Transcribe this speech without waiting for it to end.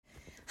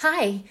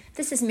Hi,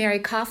 this is Mary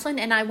Coughlin,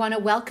 and I want to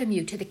welcome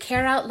you to the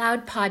Care Out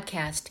Loud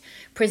podcast,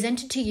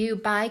 presented to you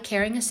by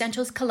Caring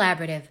Essentials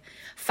Collaborative,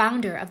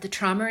 founder of the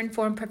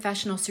Trauma-Informed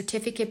Professional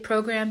Certificate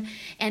Program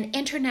and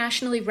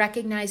internationally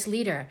recognized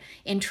leader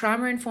in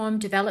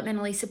trauma-informed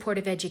developmentally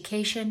supportive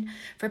education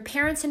for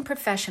parents and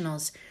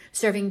professionals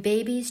serving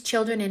babies,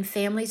 children, and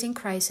families in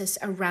crisis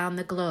around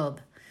the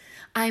globe.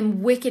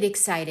 I'm wicked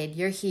excited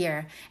you're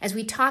here as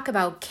we talk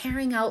about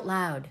caring out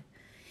loud.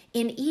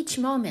 In each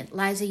moment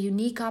lies a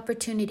unique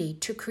opportunity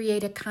to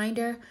create a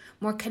kinder,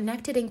 more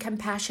connected and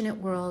compassionate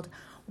world,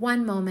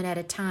 one moment at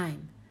a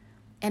time.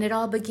 And it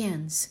all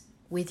begins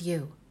with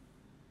you.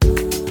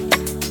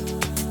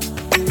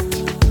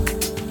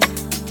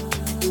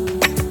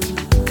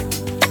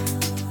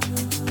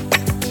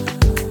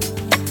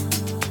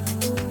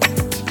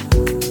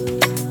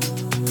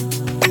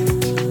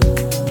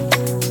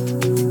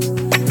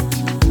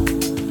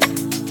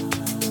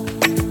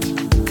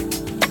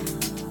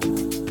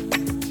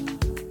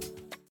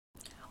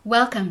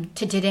 Welcome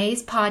to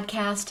today's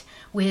podcast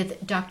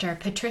with Dr.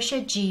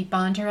 Patricia G.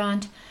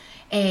 Bondurant,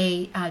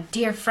 a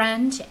dear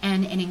friend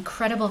and an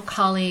incredible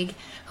colleague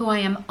who I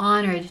am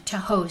honored to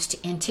host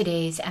in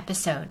today's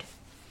episode.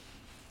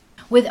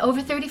 With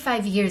over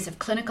 35 years of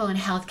clinical and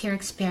healthcare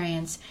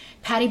experience,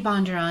 Pattie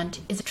Bondurant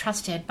is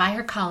trusted by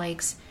her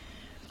colleagues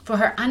for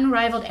her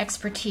unrivaled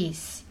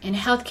expertise in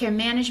healthcare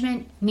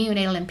management,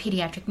 neonatal and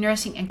pediatric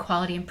nursing, and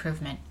quality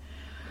improvement.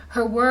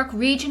 Her work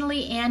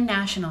regionally and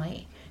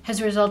nationally has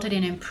resulted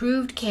in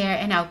improved care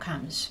and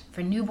outcomes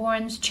for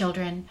newborns,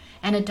 children,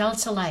 and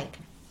adults alike.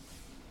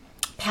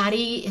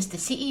 Pattie is the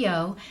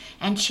CEO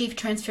and Chief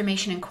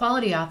Transformation and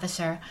Quality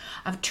Officer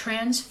of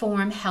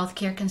Transform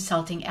Healthcare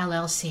Consulting,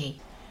 LLC.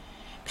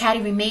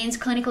 Pattie remains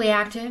clinically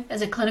active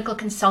as a clinical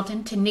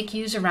consultant to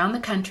NICUs around the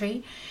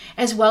country,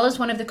 as well as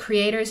one of the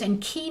creators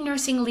and key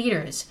nursing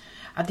leaders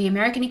of the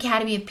American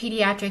Academy of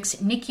Pediatrics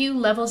NICU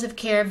Levels of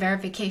Care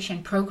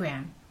Verification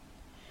Program.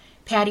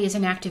 Pattie is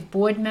an active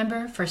board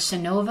member for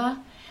Sonova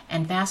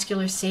and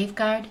Vascular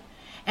Safeguard,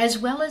 as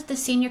well as the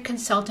senior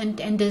consultant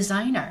and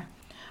designer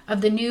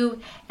of the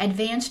new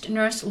Advanced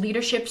Nurse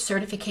Leadership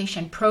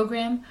Certification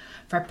Program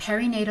for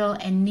perinatal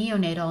and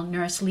neonatal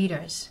nurse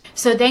leaders.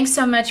 So thanks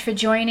so much for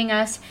joining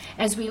us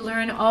as we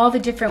learn all the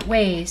different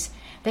ways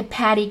that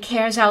Pattie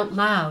cares out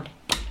loud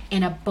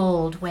in a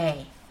bold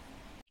way.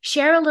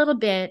 Share a little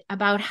bit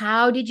about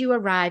how did you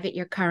arrive at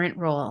your current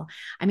role?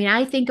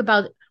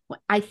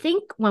 I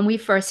think when we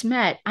first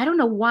met, I don't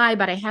know why,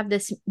 but I have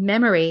this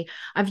memory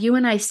of you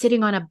and I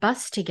sitting on a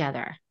bus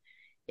together.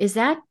 Is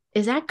that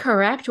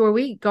correct? Were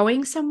we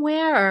going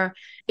somewhere?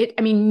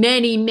 Many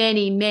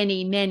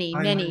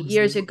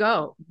years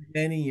ago.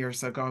 Many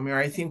years ago,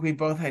 Mary. I think we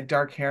both had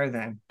dark hair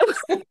then.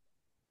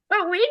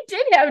 But we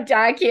did have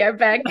dark hair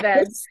back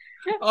then.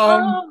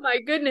 Oh my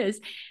goodness.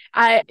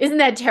 Isn't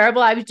that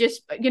terrible? I was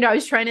just, I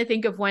was trying to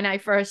think of when I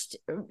first,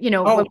 when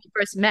we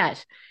first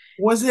met.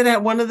 Was it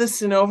at one of the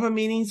Sonova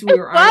meetings?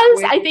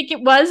 I think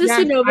it was a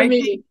Sonova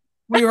meeting.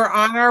 We were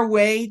on our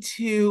way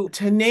to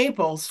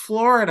Naples,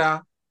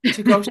 Florida,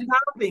 to go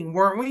shopping,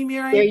 weren't we,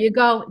 Mary? There you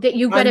go.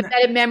 You've got a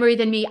better memory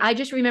than me. I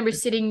just remember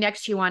sitting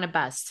next to you on a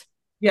bus.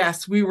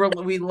 Yes, we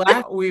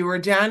left. We were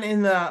down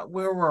in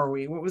where were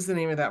we? What was the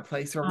name of that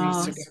place where we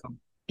used to go?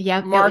 Yeah,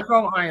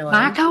 Marco Island.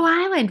 Marco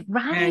Island,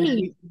 right.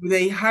 And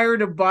they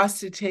hired a bus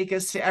to take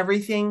us to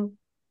everything,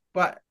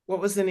 but what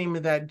was the name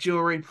of that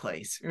jewelry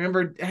place?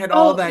 Remember, it had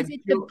all that. Is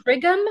it the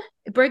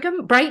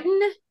Brigham,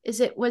 Brighton?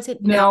 Was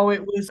it? No,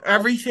 it was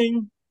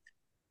everything.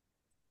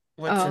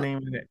 What's the name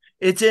of it?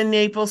 It's in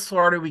Naples,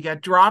 Florida. We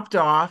got dropped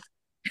off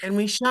and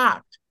we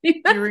shopped. Do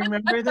you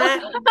remember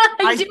that?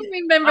 I do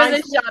remember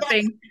the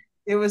shopping.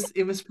 It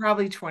was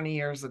probably 20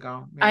 years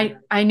ago.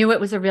 I knew it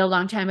was a real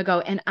long time ago,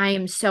 and I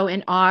am so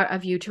in awe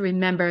of you to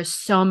remember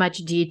so much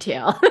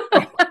detail.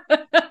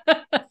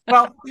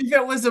 Well, if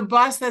it was a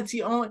bus, that's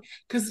the only,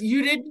 because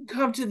you didn't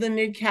come to the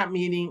NIDCAP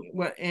meeting.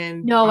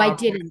 No, I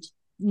didn't.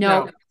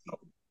 No,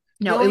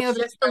 it was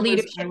just the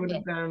leadership. I would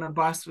have been on a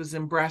bus was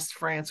in Brest,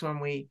 France,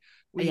 when we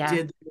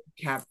did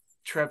the NIDCAP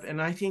trip.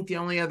 And I think the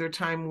only other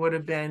time would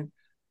have been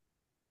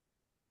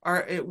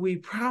we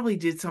probably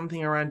did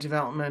something around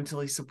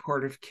developmentally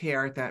supportive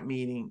care at that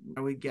meeting,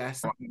 I would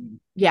guess.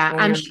 Yeah,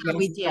 I'm sure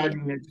we did.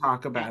 Starting to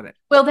talk about it.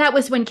 Well, that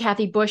was when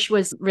Kathy Bush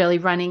was really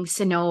running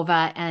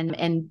Sonova,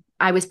 and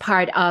I was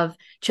part of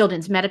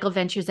Children's Medical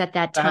Ventures at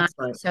that time.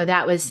 Right. So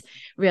that was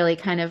really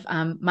kind of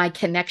my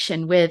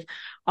connection with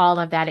all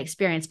of that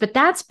experience. But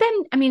that's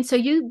been, so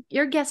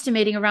you're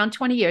guesstimating around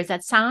 20 years.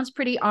 That sounds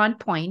pretty on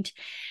point.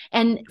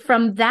 And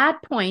from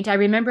that point, I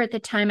remember at the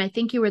time, I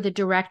think you were the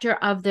director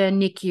of the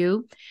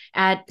NICU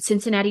at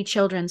Cincinnati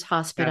Children's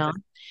Hospital.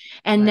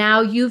 And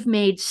now you've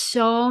made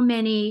so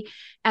many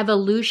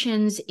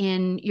evolutions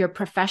in your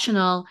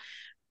professional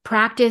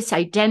practice,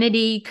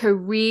 identity,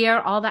 career,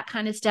 all that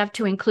kind of stuff,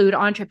 to include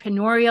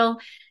entrepreneurial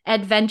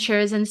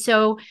adventures. And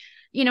so,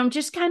 I'm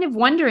just kind of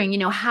wondering,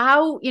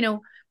 how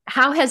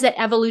how has that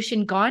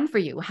evolution gone for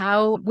you?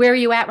 Where are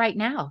you at right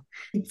now?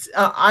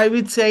 I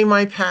would say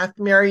my path,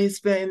 Mary, has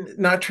been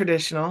not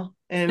traditional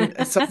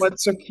and somewhat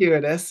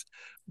circuitous,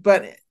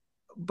 but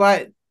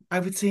but I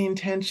would say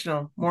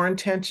intentional, more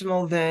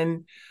intentional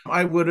than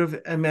I would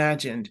have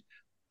imagined.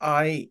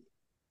 I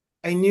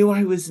I knew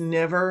I was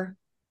never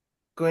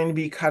going to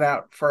be cut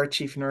out for a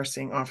chief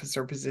nursing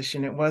officer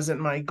position. It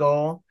wasn't my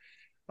goal.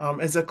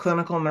 As a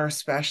clinical nurse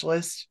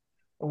specialist,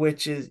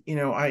 which is,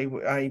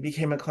 I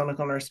became a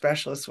clinical nurse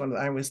specialist when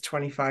I was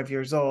 25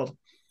 years old.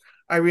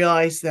 I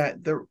realized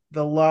that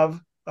the love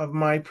of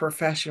my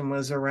profession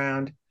was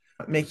around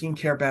making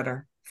care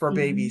better for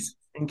babies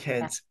and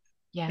kids.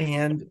 Yeah.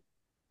 And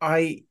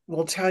I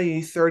will tell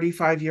you,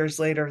 35 years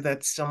later,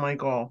 that's still my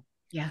goal.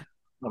 Yeah.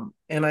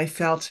 And I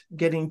felt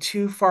getting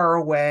too far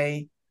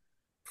away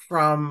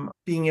from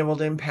being able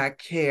to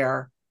impact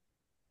care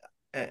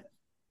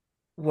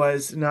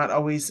was not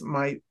always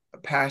my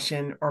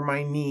passion or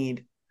my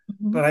need.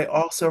 But I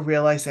also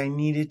realized I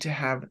needed to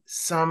have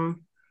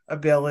some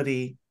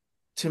ability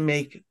to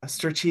make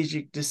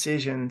strategic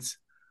decisions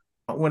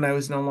when I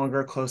was no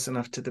longer close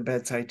enough to the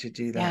bedside to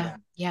do that.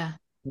 Yeah.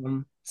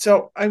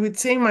 So I would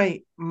say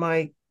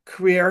my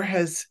career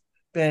has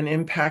been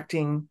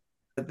impacting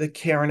the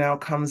care and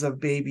outcomes of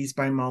babies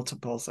by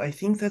multiples. I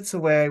think that's the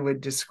way I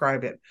would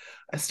describe it.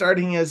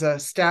 Starting as a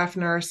staff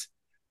nurse,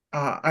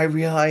 I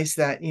realized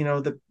that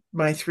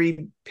my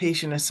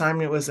 3-patient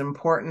assignment was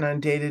important on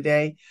day to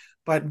day,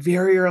 but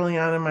very early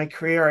on in my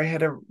career, I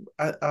had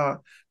a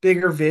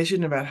bigger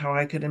vision about how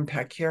I could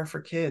impact care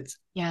for kids.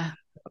 Yeah.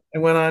 I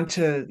went on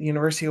to the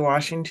University of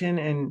Washington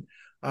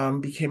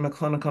and became a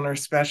clinical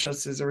nurse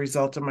specialist as a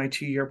result of my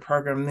 2-year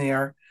program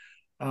there.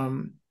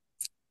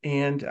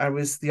 And I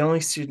was the only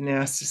student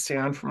asked to stay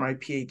on for my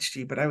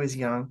PhD, but I was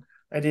young.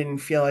 I didn't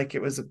feel like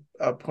it was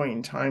a point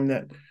in time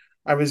that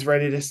I was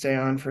ready to stay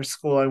on for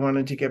school. I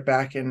wanted to get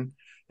back and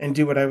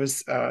do what I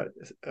was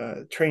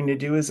trained to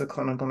do as a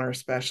clinical nurse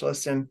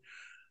specialist, and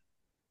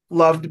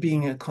loved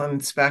being a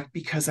clin spec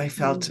because I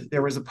felt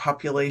there was a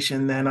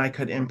population then I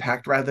could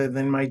impact rather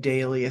than my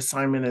daily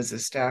assignment as a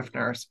staff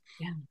nurse.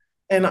 Yeah.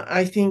 And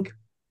I think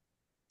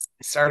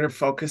started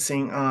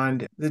focusing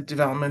on the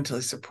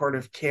developmentally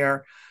supportive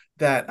care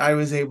that I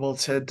was able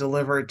to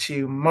deliver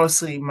to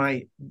mostly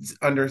my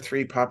under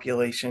 3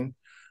 population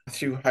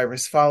through high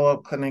risk follow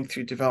up clinic,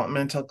 through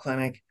developmental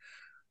clinic,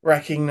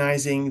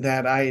 recognizing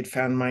that I had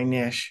found my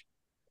niche.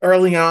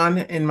 Early on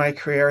in my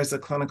career as a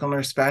clinical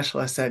nurse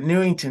specialist at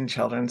Newington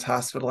Children's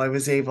Hospital, I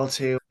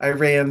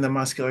ran the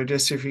muscular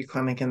dystrophy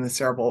clinic and the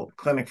cerebral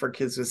clinic for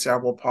kids with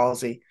cerebral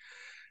palsy.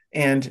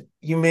 And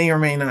you may or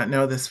may not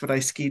know this, but I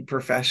skied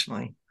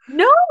professionally.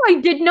 No,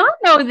 I did not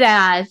know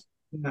that.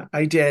 Yeah,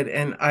 I did.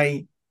 And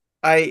I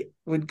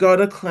would go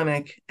to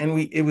clinic, and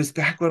it was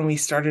back when we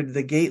started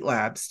the gait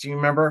labs. Do you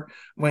remember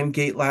when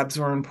gait labs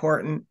were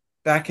important?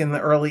 Back in the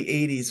early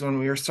 80s, when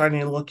we were starting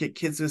to look at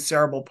kids with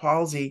cerebral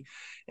palsy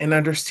and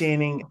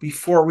understanding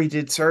before we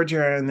did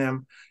surgery on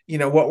them,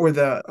 what were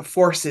the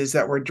forces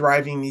that were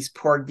driving these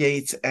poor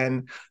gaits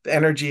and the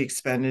energy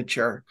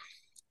expenditure.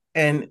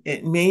 And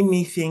it made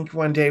me think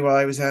one day while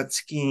I was out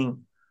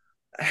skiing,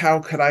 how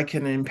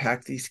can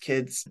impact these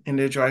kids in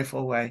a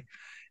joyful way.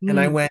 And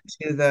I went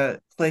to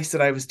the place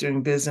that I was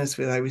doing business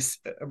with. I was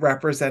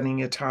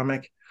representing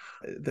Atomic,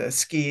 the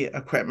ski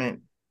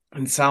equipment,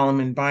 and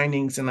Solomon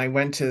Bindings. And I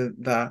went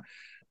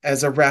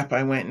as a rep,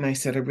 I went and I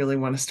said, I really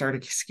want to start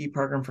a ski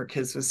program for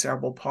kids with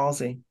cerebral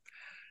palsy.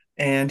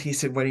 And he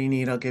said, what do you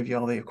need? I'll give you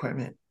all the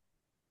equipment.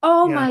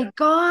 Oh my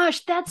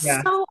gosh, that's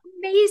so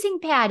amazing,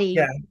 Pattie.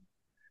 Yeah.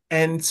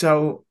 And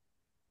so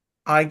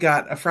I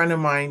got a friend of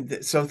mine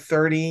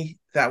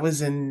that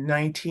was in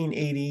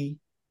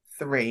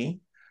 1983.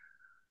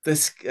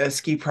 This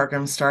ski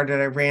program started.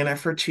 I ran it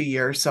for 2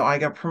 years. So I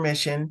got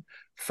permission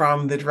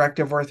from the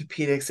director of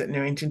orthopedics at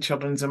Newington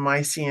Children's and my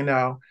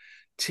CNO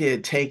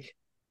to take,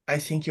 I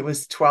think it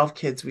was 12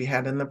 kids we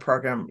had in the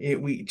program.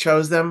 We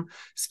chose them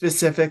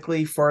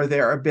specifically for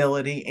their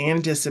ability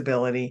and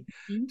disability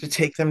to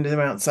take them to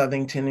Mount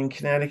Southington in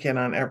Connecticut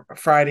on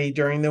Friday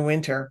during the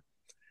winter.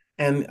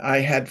 And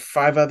I had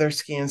 5 other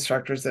ski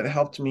instructors that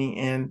helped me,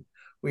 and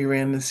we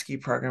ran the ski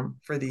program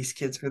for these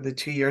kids for the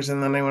 2 years.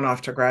 And then I went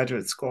off to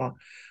graduate school.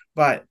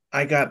 But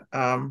I got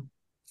a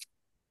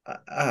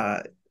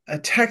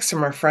text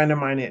from a friend of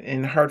mine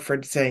in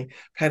Hartford saying,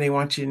 Pattie, I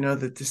want you to know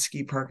that the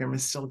ski program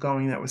is still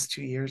going. That was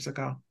 2 years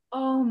ago.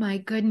 Oh my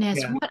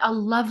goodness. Yeah. What a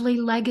lovely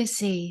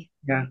legacy.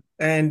 Yeah.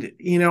 And,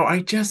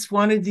 I just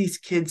wanted these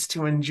kids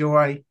to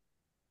enjoy,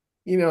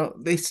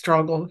 they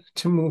struggle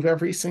to move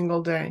every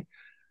single day.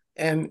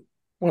 And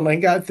when I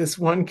got this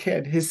one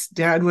kid, his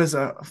dad was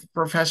a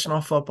professional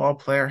football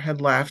player,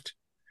 had left,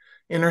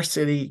 inner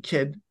city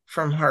kid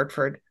from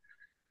Hartford.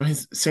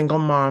 His single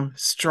mom,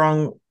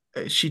 strong.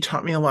 She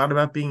taught me a lot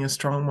about being a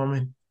strong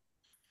woman.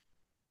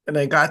 And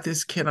I got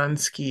this kid on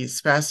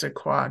skis, spastic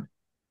quad.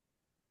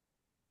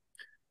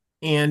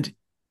 And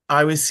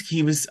I was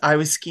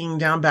skiing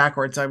down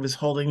backwards. I was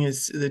holding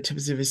the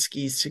tips of his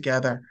skis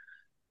together.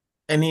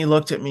 And he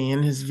looked at me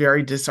in his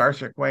very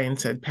disarthric way and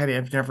said, Pattie,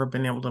 I've never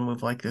been able to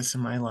move like this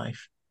in my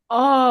life.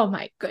 Oh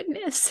my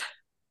goodness.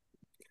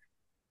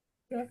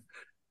 Yeah.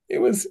 It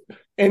was,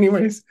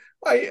 anyways,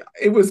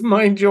 it was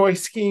my joy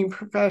skiing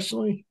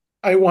professionally.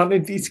 I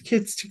wanted these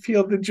kids to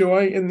feel the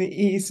joy and the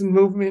ease and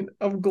movement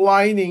of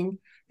gliding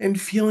and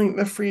feeling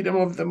the freedom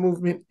of the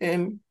movement.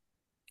 And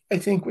I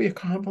think we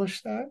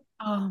accomplished that.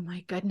 Oh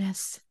my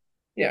goodness.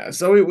 Yeah.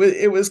 So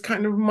it was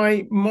kind of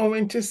my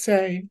moment to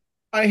say,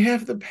 I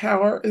have the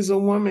power as a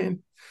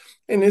woman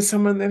and as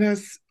someone that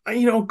has,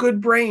 a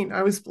good brain.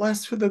 I was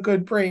blessed with a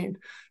good brain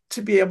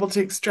to be able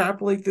to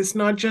extrapolate this,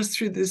 not just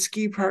through the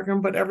ski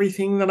program, but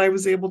everything that I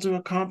was able to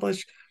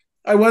accomplish.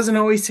 I wasn't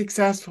always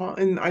successful,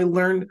 and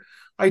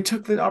I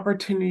took the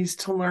opportunities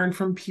to learn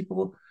from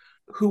people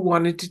who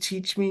wanted to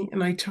teach me,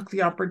 and I took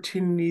the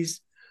opportunities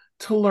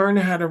to learn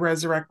how to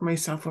resurrect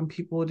myself when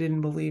people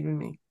didn't believe in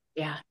me.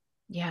 Yeah.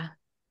 Yeah.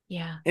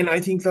 Yeah. And I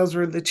think those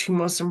were the two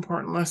most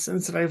important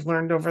lessons that I've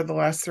learned over the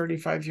last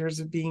 35 years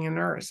of being a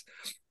nurse.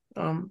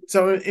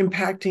 So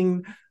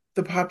impacting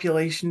the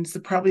populations,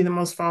 probably the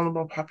most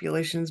vulnerable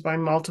populations by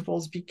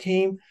multiples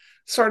became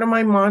sort of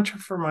my mantra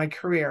for my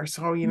career.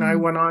 So, I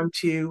went on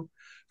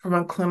from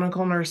a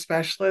clinical nurse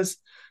specialist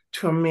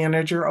to a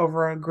manager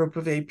over a group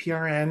of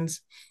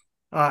APRNs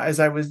as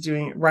I was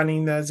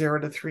running the 0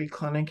 to 3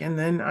 clinic. And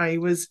then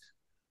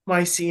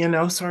my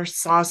CNO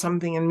saw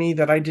something in me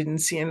that I didn't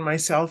see in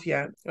myself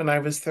yet when I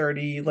was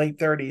 30, late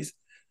 30s.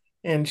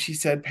 And she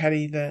said,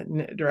 Pattie,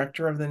 the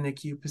director of the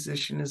NICU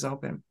position is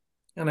open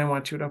and I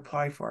want you to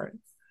apply for it.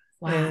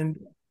 Wow. And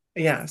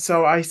yeah,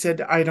 so I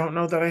said, I don't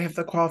know that I have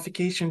the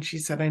qualification. She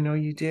said, I know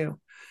you do.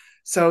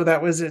 So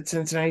that was at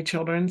Cincinnati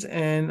Children's,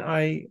 and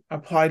I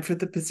applied for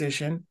the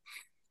position.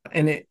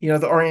 And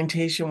the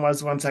orientation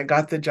was, once I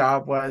got the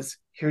job, was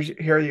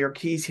here are your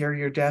keys, here are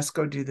your desk,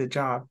 go do the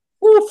job.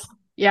 Oof.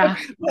 Yeah.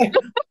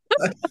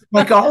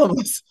 Like all of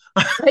us.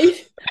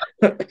 Right.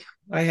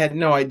 I had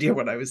no idea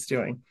what I was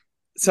doing.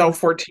 So Yeah.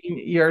 14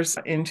 years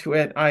into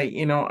it,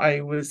 I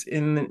was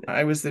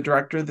the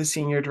director, the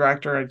senior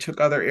director. I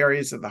took other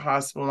areas of the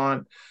hospital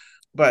on,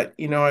 but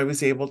I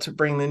was able to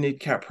bring the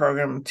NIDCAP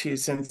program to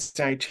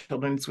Cincinnati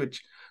Children's,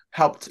 which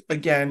helped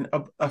again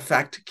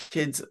affect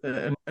kids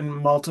in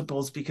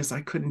multiples, because I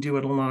couldn't do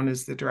it alone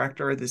as the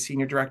director or the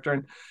senior director,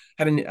 and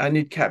had a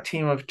NIDCAP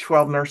team of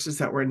 12 nurses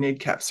that were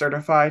NIDCAP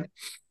certified.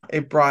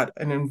 It brought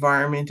an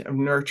environment of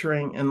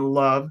nurturing and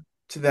love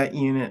to that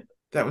unit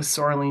that was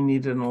sorely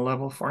needed in a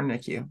level 4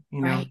 NICU.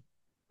 Right.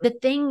 The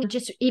thing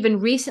just even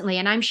recently,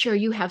 and I'm sure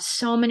you have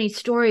so many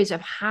stories of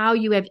how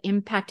you have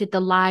impacted the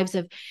lives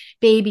of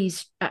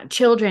babies,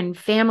 children,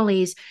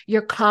 families,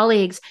 your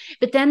colleagues.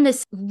 But then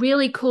this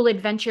really cool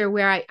adventure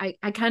where I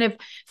kind of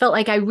felt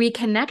like I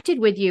reconnected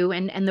with you,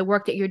 and the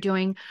work that you're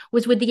doing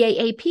was with the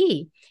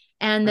AAP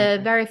and the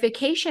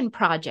verification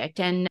project.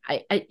 And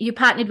you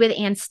partnered with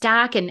Ann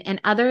Stack and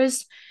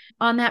others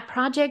on that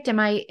project. Am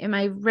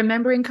I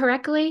remembering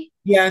correctly?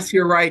 Yes,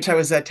 you're right. I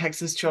was at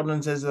Texas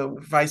Children's as a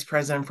vice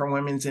president for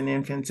women's and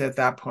infants at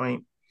that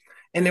point.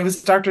 And it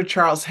was Dr.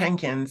 Charles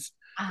Hankins,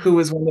 who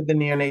was one of the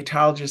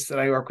neonatologists that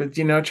I work with.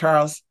 Do you know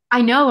Charles?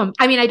 I know him.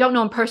 I mean, I don't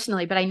know him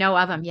personally, but I know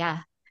of him. Yeah.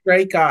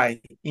 Great guy.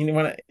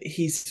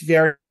 He's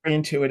very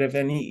intuitive,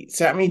 and he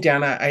sat me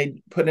down. I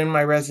put in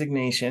my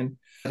resignation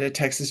at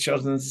Texas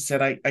Children's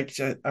and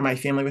said, my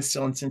family was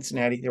still in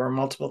Cincinnati. There were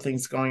multiple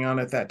things going on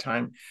at that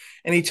time.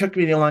 And he took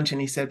me to lunch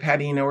and he said,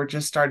 Pattie, we're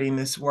just starting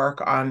this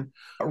work on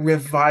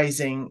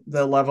revising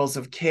the levels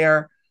of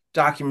care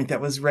document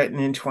that was written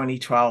in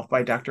 2012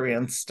 by Dr.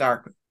 Ann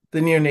Stark.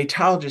 The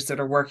neonatologists that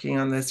are working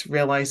on this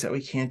realize that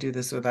we can't do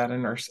this without a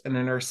nurse and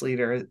a nurse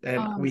leader.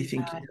 And we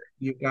think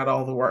you've got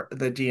all the work,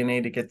 the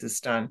DNA to get this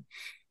done.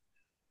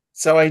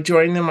 So I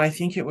joined them. I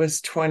think it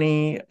was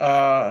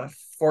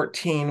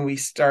 2015, we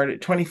started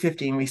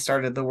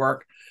the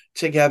work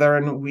together,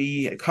 and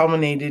we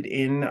culminated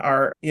in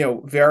our,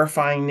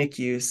 verifying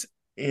NICUs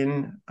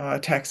in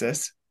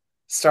Texas,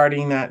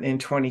 starting that in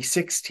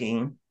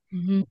 2016.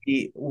 Mm-hmm.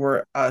 We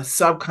were a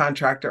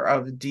subcontractor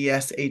of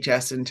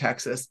DSHS in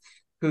Texas,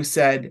 who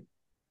said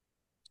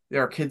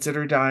there are kids that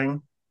are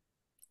dying.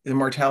 The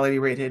mortality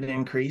rate had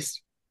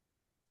increased.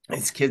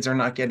 These kids are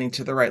not getting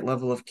to the right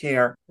level of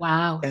care.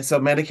 Wow. And so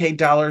Medicaid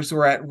dollars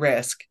were at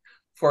risk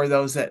for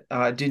those that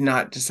did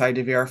not decide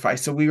to verify.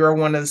 So we were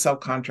one of the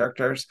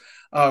subcontractors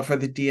for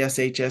the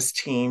DSHS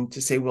team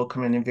to say, we'll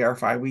come in and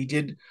verify. We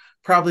did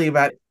probably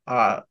about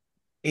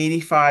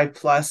 85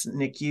 plus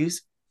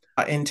NICUs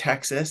in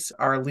Texas.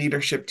 Our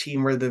leadership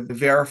team were the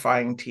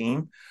verifying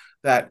team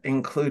that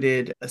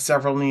included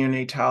several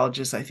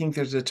neonatologists. I think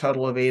there's a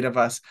total of 8 of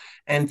us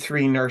and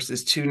 3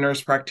 nurses, 2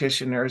 nurse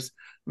practitioners,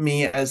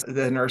 me as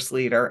the nurse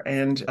leader.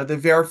 And the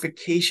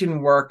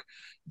verification work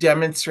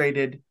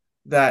demonstrated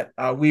that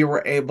we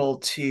were able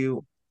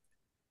to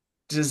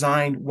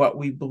design what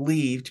we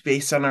believed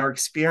based on our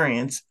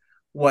experience,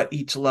 what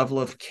each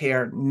level of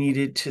care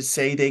needed to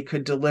say they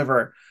could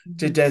deliver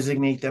to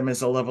designate them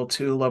as a level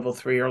 2, level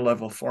 3, or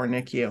level 4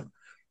 NICU.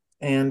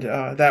 And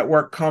that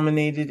work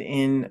culminated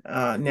in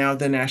now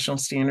the national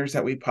standards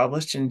that we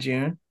published in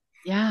June.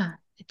 Yeah,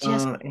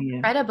 just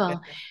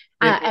incredible.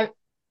 It,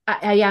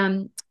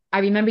 I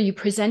remember you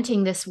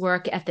presenting this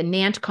work at the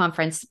NANT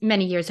conference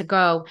many years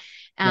ago,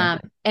 yeah.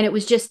 and it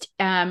was just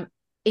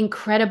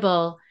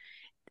incredible.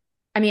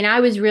 I mean,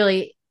 I was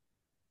really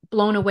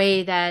blown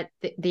away that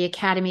the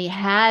Academy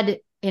had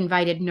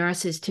invited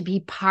nurses to be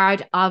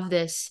part of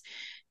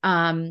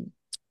um,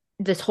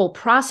 this whole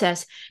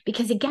process,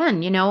 because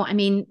again, I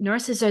mean,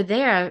 nurses are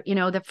there,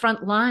 the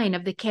front line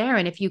of the care,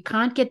 and if you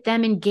can't get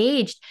them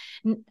engaged,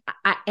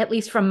 at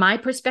least from my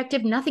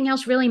perspective, nothing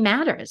else really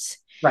matters.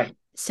 Right.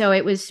 So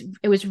it was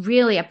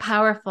really a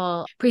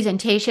powerful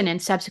presentation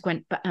and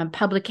subsequent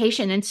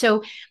publication. And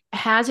so,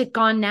 has it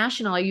gone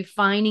national? Are you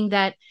finding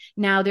that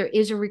now there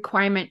is a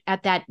requirement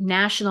at that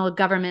national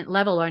government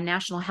level or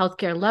national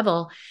healthcare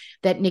level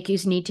that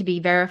NICUs need to be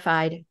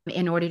verified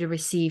in order to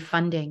receive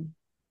funding?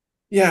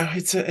 Yeah,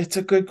 it's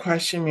a good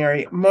question,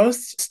 Mary.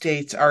 Most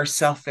states are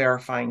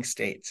self-verifying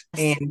states,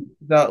 Yes. and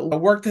the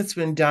work that's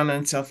been done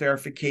on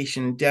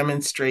self-verification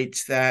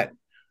demonstrates that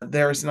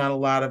there's not a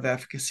lot of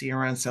efficacy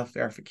around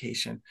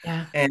self-verification.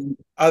 Yeah. And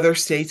other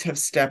states have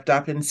stepped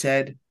up and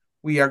said,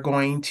 we are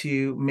going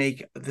to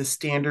make the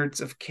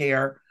standards of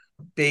care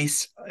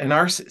based in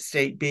our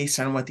state based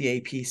on what the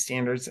AP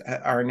standards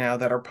are now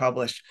that are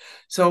published.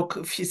 So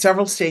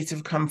several states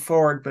have come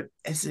forward, but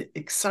as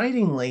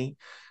excitingly,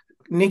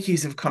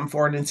 NICUs have come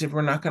forward and said,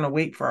 we're not going to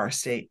wait for our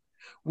state.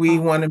 We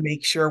want to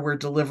make sure we're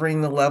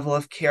delivering the level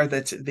of care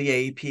that the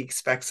AAP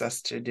expects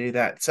us to do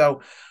that.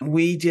 So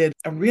we did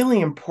a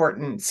really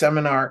important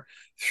seminar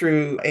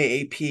through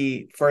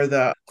AAP for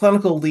the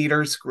clinical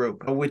leaders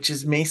group, which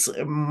is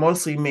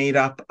mostly made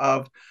up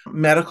of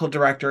medical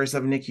directors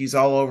of NICUs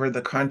all over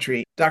the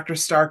country. Dr.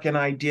 Stark and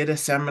I did a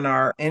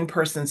seminar,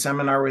 in-person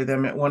seminar with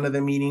them at one of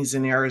the meetings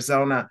in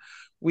Arizona.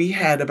 We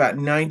had about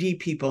 90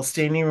 people,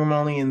 standing room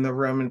only, in the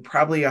room, and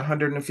probably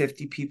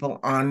 150 people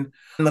on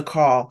the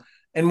call.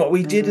 And what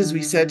we did is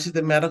we said to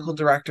the medical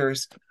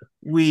directors,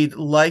 we'd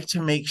like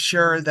to make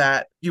sure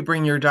that you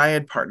bring your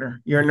dyad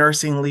partner, your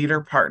nursing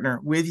leader partner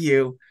with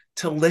you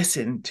to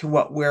listen to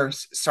what we're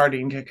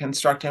starting to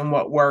construct and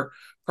what we're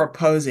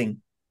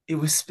proposing. It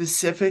was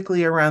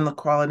specifically around the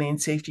quality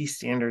and safety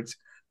standards,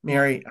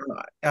 Mary,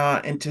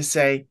 and to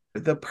say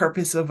the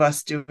purpose of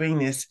us doing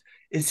this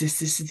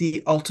is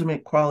the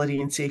ultimate quality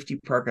and safety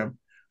program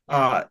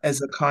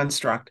as a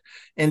construct.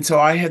 And so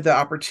I had the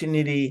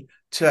opportunity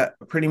to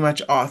pretty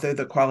much author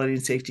the quality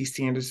and safety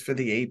standards for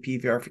the AP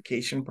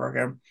verification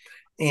program.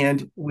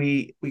 And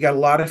we got a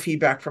lot of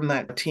feedback from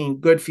that team,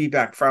 good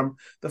feedback from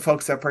the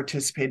folks that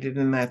participated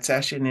in that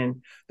session.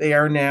 And they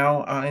are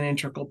now an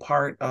integral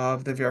part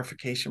of the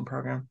verification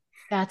program.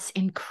 That's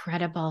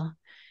incredible.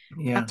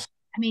 Yeah.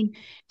 I mean,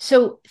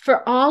 so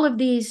for all of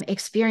these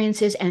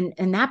experiences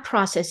and that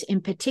process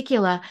in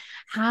particular,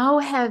 how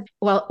have,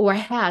 well, or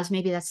has,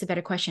 maybe that's the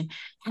better question,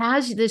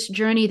 has this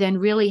journey then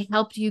really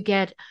helped you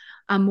get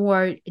a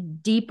more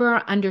deeper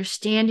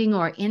understanding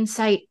or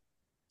insight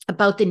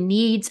about the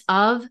needs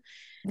of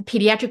the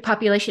pediatric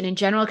population in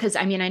general? Because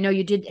I mean, I know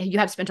you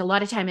have spent a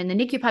lot of time in the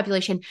NICU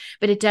population,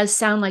 but it does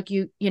sound like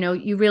you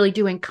really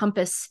do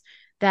encompass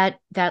that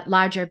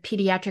larger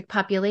pediatric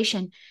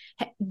population.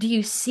 Do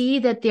you see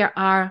that there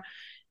are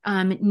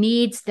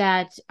needs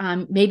that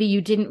maybe you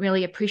didn't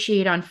really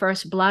appreciate on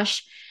first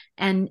blush,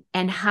 and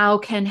how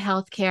can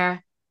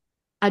healthcare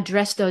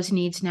address those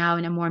needs now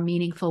in a more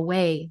meaningful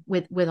way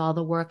with all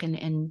the work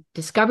and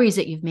discoveries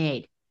that you've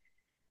made?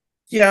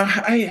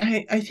 Yeah,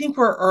 I think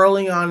we're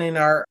early on in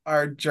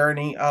our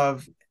journey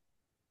of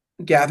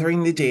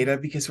gathering the data,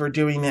 because we're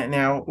doing that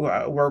now.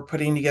 We're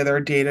putting together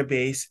a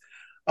database.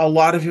 A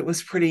lot of it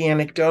was pretty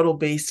anecdotal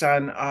based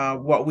on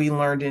what we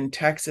learned in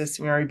Texas,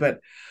 Mary. But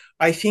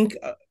I think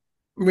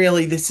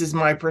really this is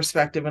my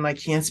perspective, and I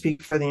can't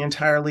speak for the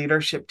entire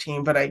leadership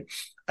team. But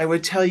I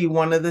would tell you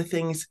one of the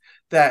things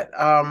that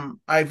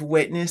I've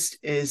witnessed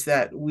is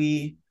that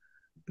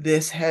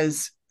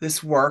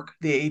this work,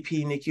 the AP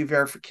NICU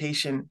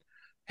verification,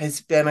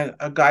 has been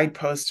a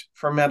guidepost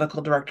for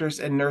medical directors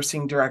and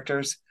nursing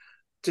directors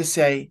to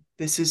say,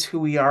 this is who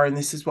we are and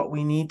this is what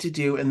we need to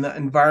do and the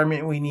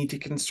environment we need to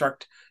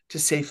construct to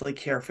safely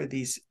care for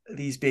these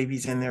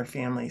babies and their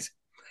families.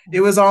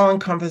 It was all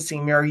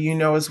encompassing, Mary. You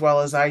know as well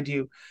as I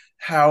do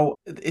how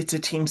it's a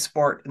team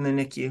sport in the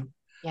NICU.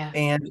 Yeah.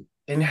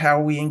 And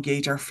how we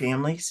engage our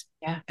families.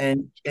 Yeah.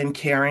 and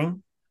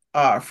caring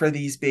for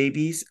these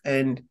babies,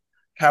 and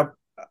how,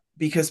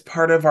 because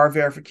part of our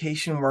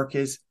verification work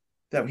is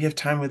that we have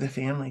time with the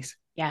families.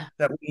 Yeah.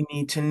 That we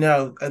need to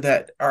know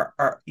that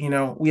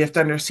we have to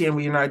understand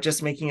we are not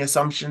just making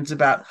assumptions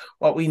about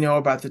what we know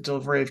about the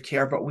delivery of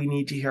care, but we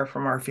need to hear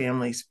from our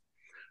families.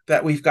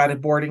 That we've got a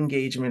board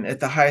engagement at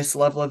the highest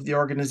level of the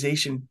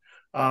organization,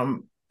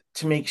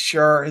 to make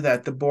sure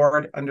that the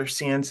board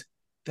understands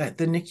that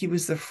the NICU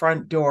is the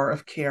front door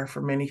of care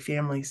for many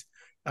families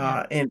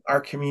in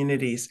our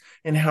communities,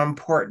 and how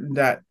important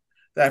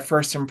that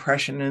first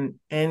impression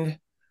and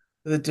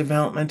the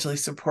developmentally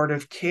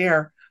supportive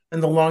care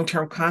and the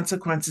long-term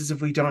consequences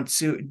if we don't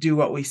do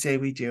what we say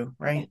we do,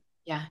 right?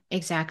 Yeah,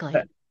 exactly.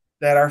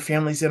 that our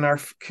families in our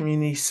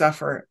community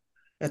suffer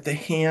at the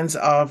hands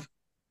of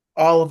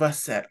all of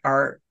us that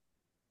are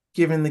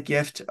given the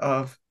gift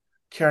of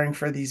caring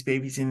for these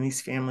babies in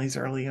these families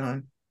early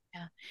on.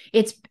 Yeah.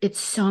 It's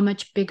so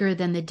much bigger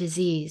than the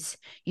disease.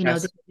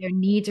 Yes. Their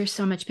needs are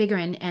so much bigger.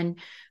 And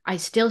I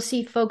still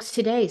see folks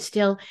today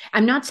still,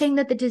 I'm not saying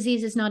that the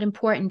disease is not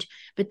important,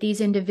 but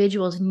these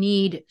individuals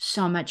need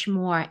so much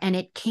more. And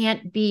it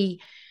can't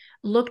be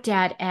looked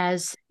at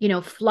as,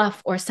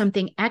 fluff or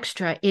something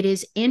extra. It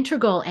is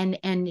integral and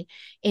in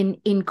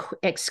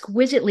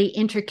exquisitely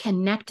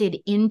interconnected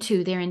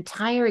into their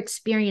entire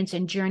experience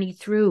and journey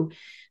through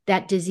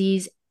that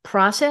disease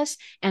process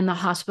and the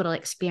hospital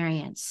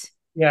experience.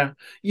 Yeah.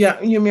 Yeah.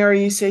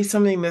 Mary, you say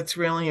something that's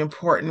really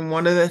important.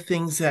 One of the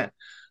things that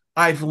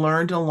I've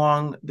learned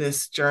along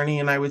this journey,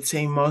 and I would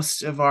say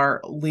most of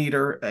our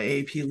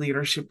AAP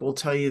leadership will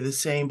tell you the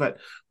same, but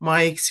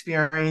my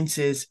experience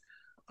is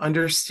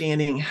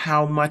understanding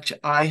how much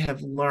I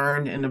have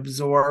learned and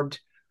absorbed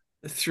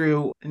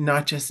through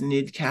not just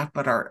NIDCAP,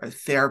 but our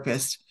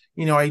therapist.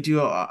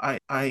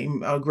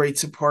 I'm a great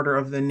supporter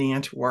of the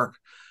NANT work.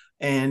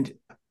 And,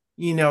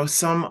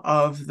 some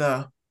of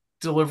the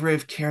delivery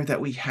of care that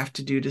we have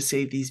to do to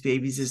save these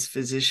babies as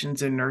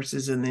physicians and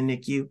nurses in the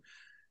NICU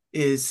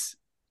is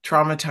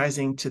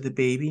traumatizing to the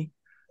baby,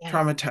 Yeah.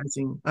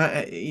 traumatizing,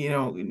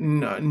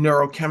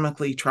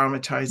 neurochemically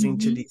traumatizing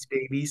to these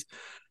babies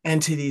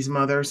and to these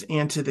mothers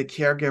and to the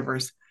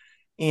caregivers.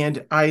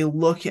 And I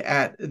look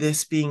at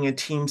this being a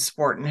team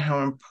sport and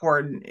how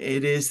important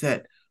it is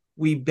that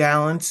we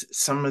balance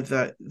some of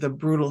the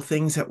brutal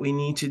things that we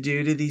need to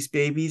do to these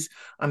babies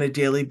on a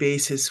daily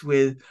basis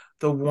with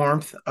the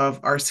warmth of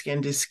our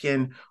skin to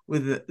skin,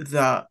 with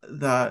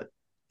the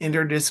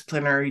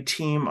interdisciplinary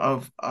team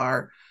of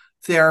our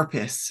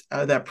therapists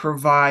that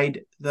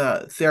provide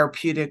the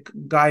therapeutic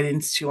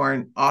guidance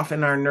to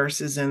often our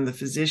nurses and the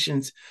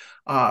physicians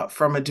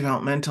from a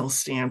developmental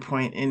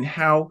standpoint, and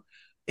how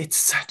it's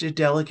such a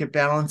delicate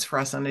balance for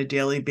us on a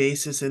daily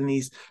basis in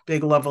these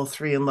big level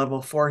 3 and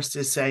level 4s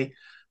to say,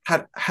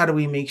 how do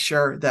we make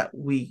sure that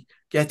we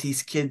get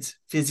these kids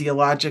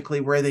physiologically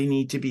where they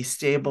need to be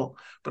stable,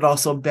 but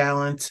also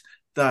balance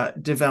the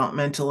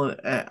developmental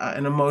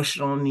and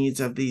emotional needs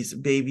of these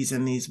babies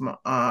and these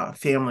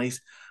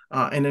families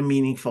in a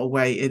meaningful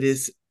way. It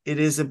is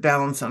a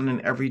balance on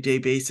an everyday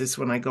basis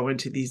when I go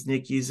into these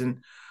NICUs.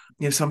 And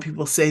some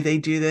people say they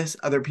do this,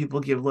 other people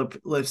give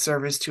lip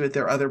service to it.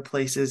 There are other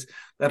places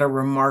that are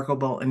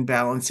remarkable in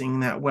balancing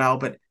that well,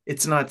 but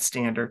it's not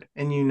standard.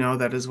 And you know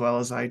that as well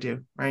as I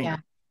do, right? Yeah.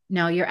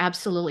 No, you're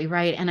absolutely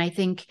right. And I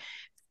think,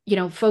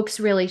 folks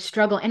really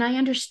struggle. And I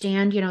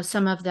understand,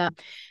 some of the,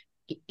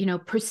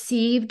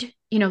 perceived,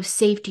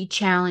 safety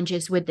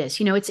challenges with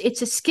this.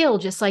 It's a skill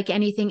just like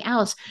anything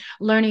else,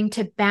 learning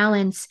to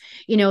balance,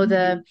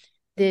 the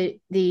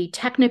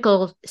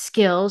technical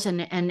skills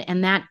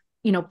and that,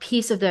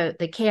 piece of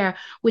the care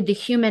with the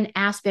human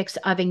aspects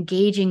of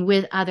engaging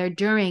with other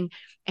during,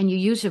 and you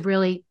use a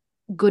really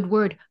good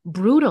word,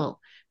 brutal,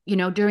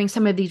 during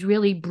some of these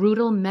really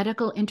brutal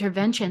medical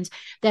interventions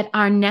that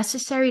are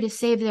necessary to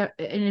save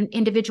an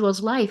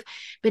individual's life.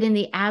 But in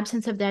the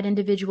absence of that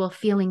individual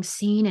feeling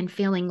seen and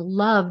feeling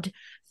loved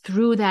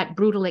through that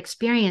brutal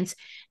experience,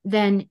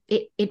 then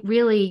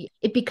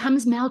it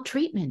becomes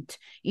maltreatment,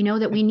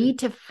 that we need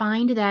to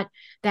find that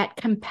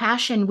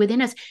compassion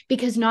within us,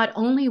 because not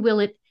only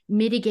will it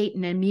mitigate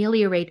and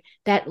ameliorate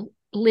that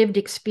lived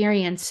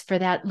experience for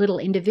that little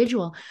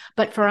individual,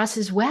 but for us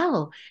as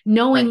well,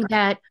 knowing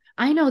that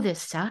I know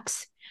this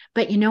sucks,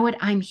 but you know what?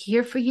 I'm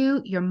here for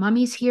you. Your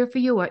mommy's here for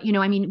you. Or,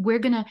 we're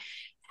going to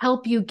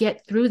help you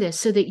get through this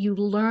so that you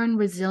learn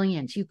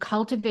resilience, you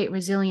cultivate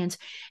resilience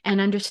and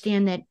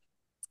understand that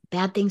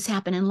bad things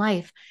happen in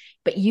life,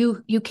 but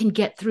you can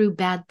get through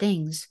bad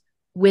things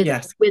with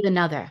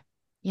another,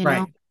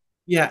 Right.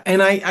 Yeah.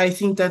 And I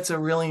think that's a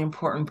really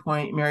important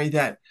point, Mary,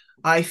 that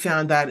I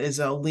found that as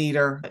a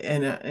leader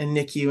in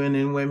NICU and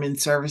in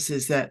women's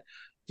services, that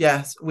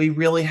yes, we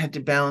really had to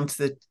balance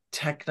the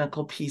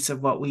technical piece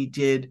of what we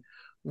did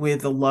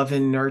with the love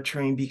and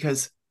nurturing,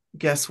 because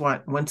guess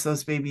what? Once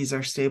those babies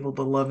are stable,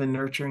 the love and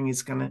nurturing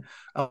is going to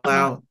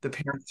allow the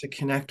parents to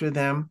connect with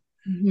them,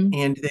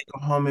 and they go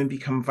home and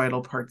become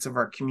vital parts of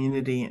our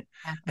community.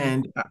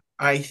 And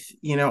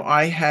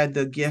I had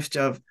the gift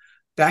of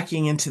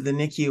backing into the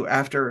NICU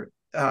after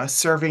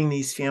serving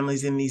these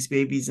families and these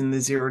babies in the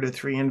 0 to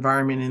 3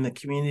 environment in the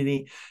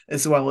community,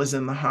 as well as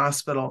in the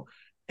hospital.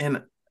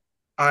 And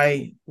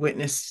I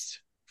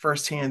witnessed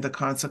firsthand the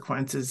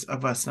consequences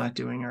of us not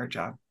doing our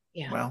job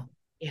well.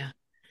 Yeah.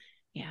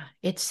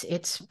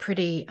 It's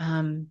pretty,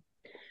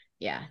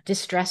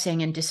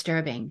 distressing and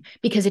disturbing,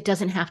 because it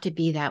doesn't have to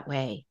be that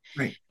way.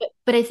 Right.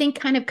 But I think,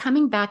 kind of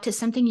coming back to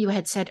something you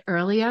had said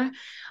earlier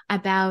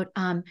about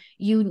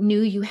you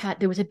knew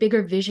there was a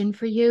bigger vision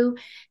for you,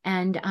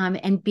 and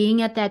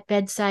being at that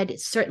bedside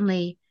is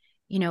certainly,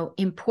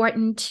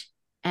 important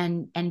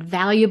and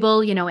valuable,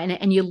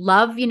 and you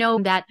love,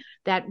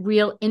 that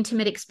real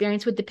intimate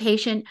experience with the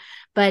patient.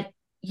 But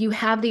you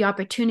have the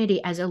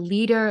opportunity as a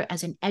leader,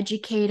 as an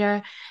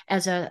educator,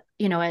 as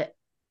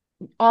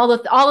all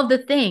of the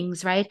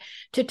things, right,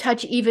 to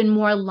touch even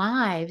more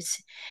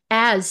lives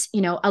as,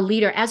 a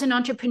leader, as an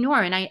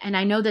entrepreneur. And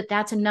I know that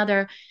that's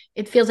another,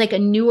 it feels like a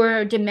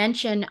newer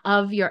dimension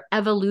of your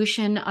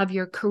evolution of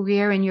your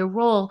career and your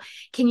role.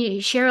 Can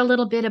you share a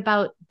little bit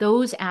about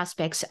those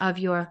aspects of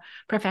your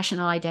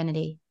professional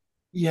identity?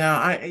 Yeah,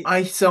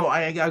 I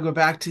go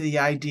back to the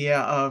idea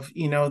of,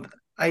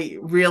 I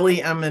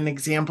really am an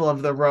example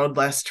of the road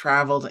less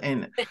traveled,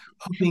 and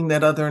hoping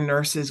that other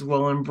nurses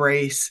will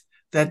embrace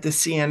that the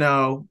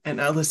CNO, and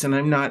listen,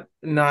 I'm not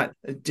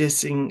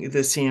dissing the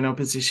CNO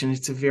position.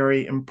 It's a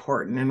very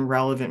important and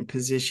relevant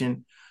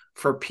position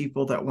for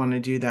people that want to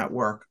do that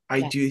work.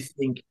 I do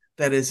think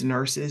that as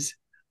nurses,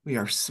 we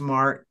are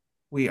smart,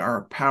 we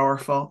are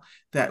powerful,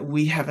 that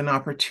we have an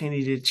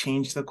opportunity to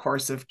change the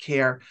course of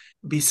care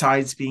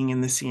besides being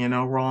in the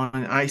CNO role.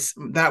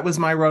 And that was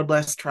my road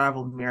less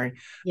traveled, Mary,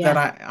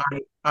 that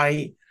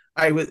I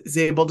was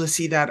able to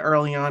see that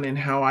early on in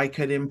how I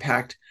could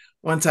impact.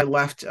 Once I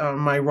left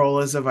my role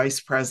as a vice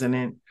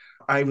president,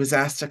 I was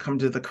asked to come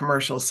to the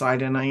commercial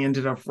side, and I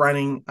ended up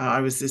running.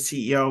 I was the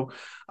CEO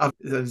of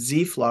the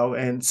Z-Flow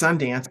and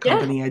Sundance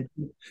company. I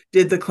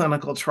did the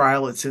clinical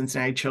trial at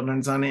Cincinnati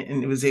Children's on it,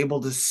 and was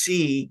able to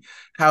see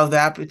how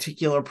that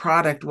particular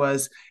product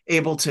was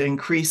able to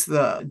increase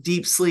the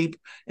deep sleep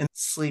and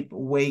sleep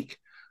wake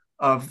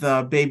of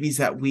the babies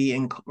that we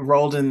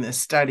enrolled in this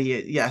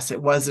study. Yes,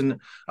 it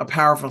wasn't a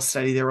powerful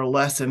study. There were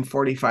less than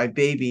 45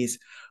 babies,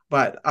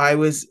 but I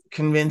was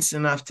convinced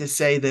enough to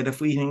say that if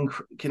we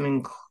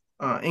can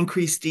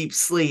increase deep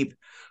sleep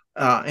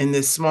in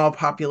this small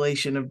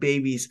population of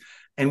babies,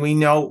 and we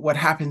know what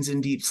happens in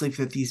deep sleep,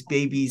 that these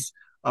babies'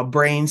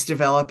 brains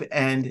develop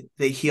and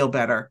they heal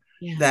better,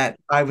 that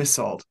I was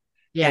sold.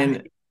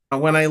 And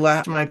when I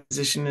left my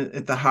position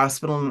at the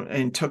hospital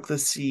and took the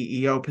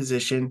CEO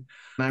position,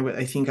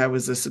 I think I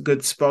was a good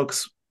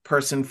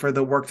spokesperson for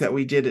the work that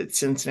we did at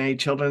Cincinnati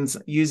Children's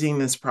using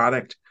this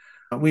product.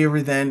 We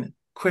were then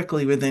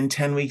quickly, within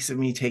 10 weeks of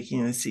me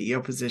taking the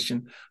CEO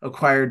position,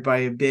 acquired by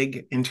a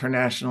big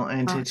international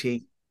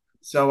entity.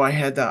 So I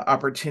had the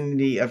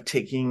opportunity of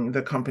taking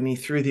the company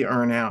through the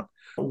earnout,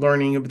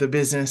 learning of the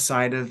business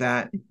side of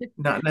that,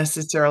 not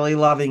necessarily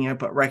loving it,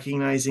 but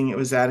recognizing it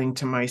was adding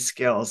to my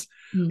skills.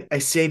 I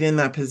stayed in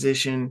that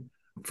position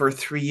for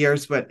 3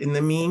 years, but in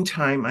the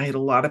meantime, I had a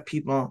lot of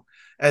people,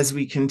 as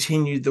we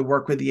continued the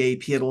work with the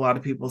AAP, had a lot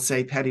of people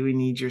say, Pattie, we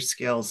need your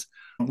skills.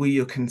 Will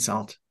you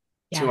consult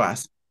to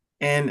us?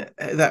 And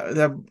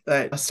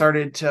that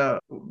started to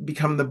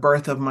become the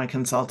birth of my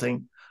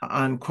consulting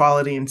on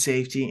quality and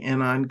safety,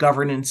 and on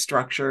governance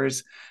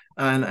structures,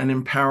 and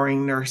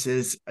empowering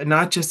nurses,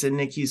 not just in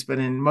NICUs, but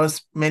in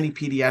many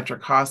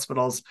pediatric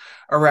hospitals,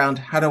 around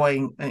how do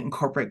I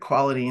incorporate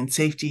quality and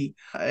safety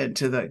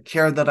to the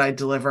care that I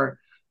deliver,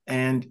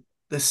 and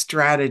the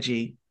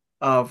strategy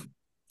of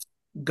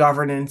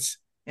governance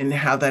and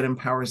how that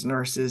empowers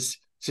nurses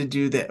to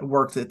do the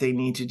work that they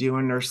need to do,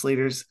 and nurse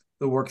leaders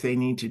the work they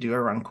need to do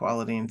around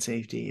quality and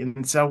safety.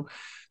 And so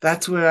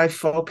that's what I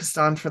focused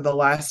on for the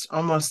last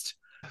almost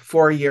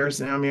 4 years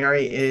now,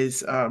 Mary,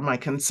 is my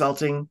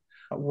consulting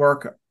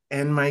work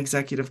and my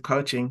executive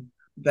coaching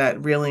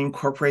that really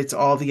incorporates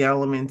all the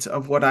elements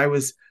of what I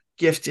was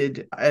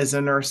gifted as a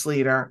nurse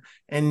leader,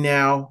 and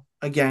now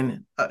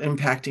again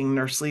impacting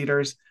nurse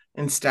leaders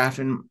and staff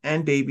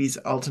and babies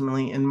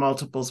ultimately in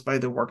multiples by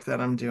the work that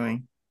I'm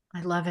doing.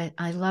 I love it.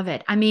 I love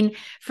it. I mean,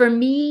 for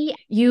me,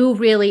 you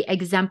really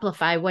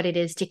exemplify what it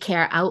is to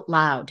care out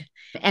loud.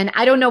 And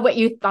I don't know what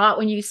you thought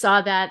when you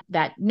saw that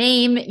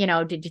name.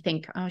 Did you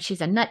think, oh,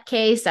 she's a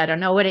nutcase? I don't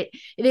know what it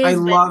is. I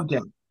loved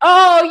it.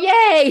 Oh,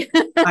 yay.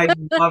 I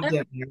loved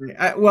it, Mary.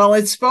 Well,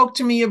 it spoke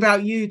to me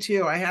about you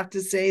too. I have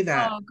to say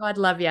that. Oh, God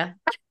love you.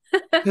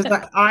 Because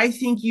I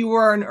think you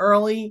were an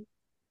early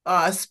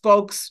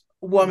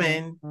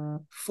spokeswoman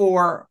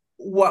for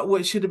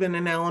what should have been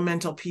an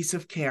elemental piece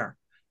of care.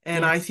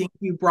 And I think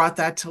you brought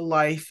that to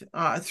life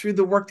through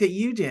the work that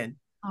you did.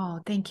 Oh,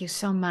 thank you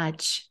so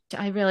much.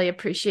 I really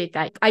appreciate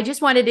that. I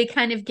just wanted to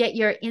kind of get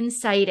your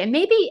insight, and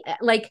maybe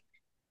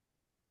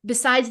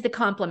besides the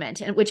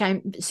compliment, and which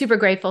I'm super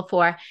grateful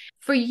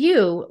for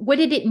you, what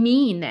did it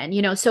mean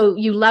then? So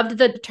you loved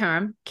the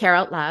term care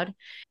out loud.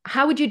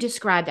 How would you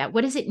describe that?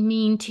 What does it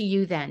mean to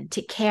you then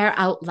to care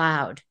out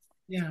loud?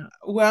 Yeah.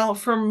 Well,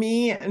 for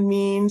me, it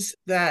means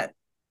that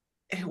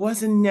it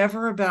wasn't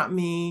never about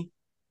me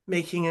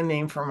making a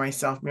name for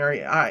myself,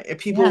 Mary.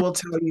 People will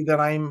tell you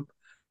that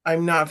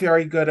I'm not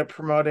very good at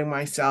promoting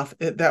myself.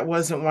 That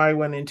wasn't why I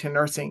went into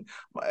nursing.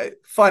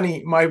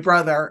 Funny, my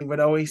brother would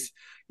always,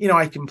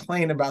 I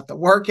complain about the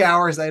work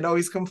hours. I'd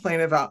always complain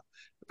about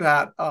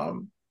not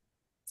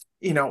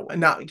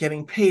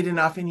getting paid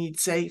enough. And he'd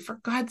say, for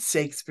God's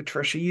sakes,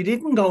 Patricia, you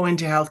didn't go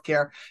into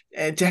healthcare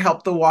to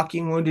help the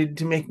walking wounded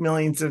to make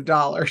millions of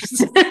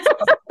dollars.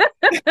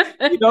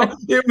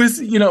 It was,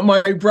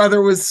 my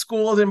brother was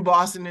schooled in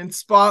Boston and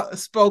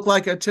spoke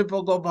like a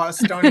typical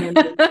Bostonian,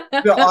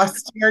 the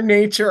austere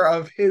nature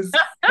of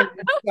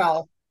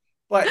himself.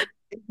 But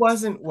it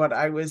wasn't what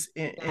I was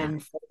Yeah. in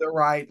for the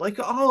ride. Like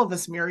all of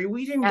us, Mary,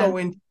 we didn't Yeah. go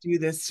in to do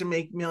this to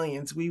make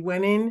millions. We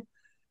went in,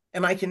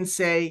 and I can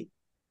say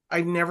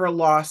I never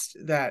lost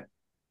that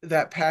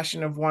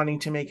passion of wanting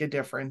to make a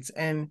difference.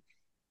 And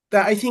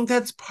that, I think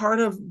that's part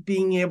of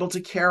being able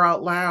to care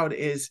out loud,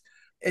 is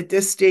at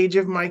this stage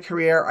of my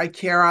career, I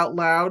care out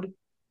loud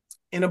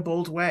in a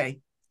bold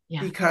way,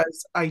 Yeah.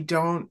 because I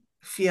don't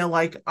feel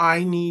like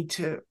I need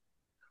to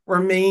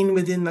remain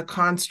within the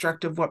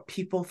construct of what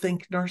people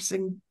think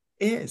nursing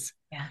is.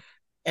 Yeah.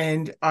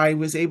 And I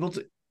was able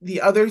to,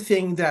 the other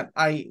thing that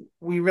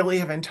we really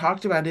haven't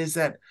talked about is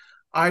that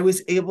I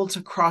was able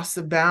to cross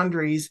the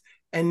boundaries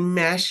and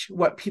mesh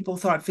what people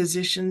thought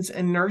physicians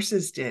and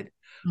nurses did.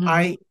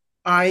 Mm-hmm.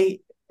 I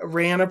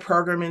ran a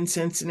program in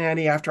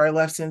Cincinnati after I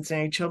left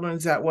Cincinnati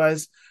Children's that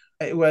was,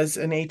 it was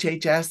an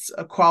HHS,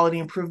 a quality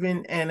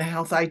improvement and a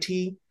health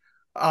IT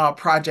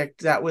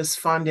project that was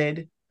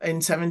funded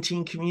in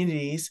 17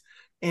 communities,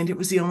 and it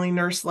was the only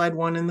nurse-led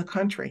one in the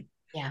country.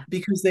 Yeah.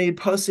 Because they had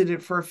posted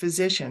it for a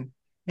physician.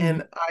 Mm-hmm.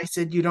 And I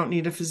said, you don't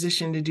need a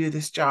physician to do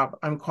this job.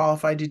 I'm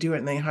qualified to do it.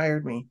 And they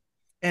hired me.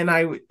 And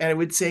I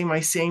would say my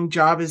same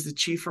job as the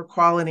chief for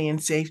quality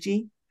and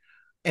safety.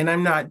 And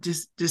I'm not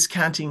just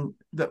discounting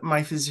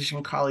my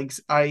physician colleagues.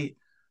 I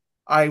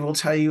will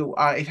tell you,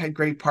 I had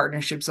great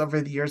partnerships over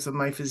the years with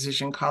my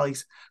physician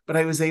colleagues, but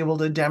I was able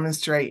to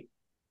demonstrate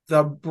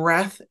the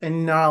breadth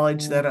and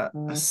knowledge that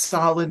a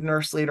solid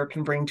nurse leader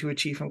can bring to a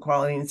chief in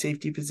quality and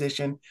safety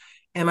position.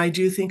 And I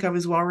do think I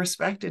was well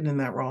respected in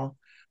that role.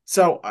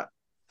 So,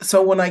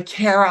 so when I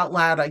care out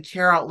loud, I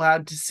care out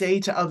loud to say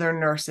to other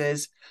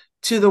nurses,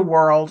 to the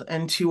world,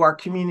 and to our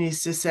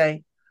communities, to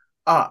say,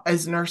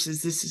 as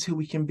nurses, this is who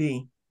we can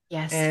be.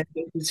 Yes. And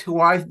this is who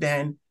I've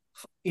been.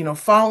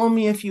 Follow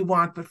me if you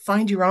want, but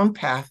find your own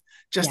path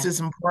just Yeah. as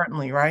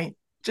importantly, right?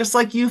 Just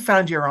like you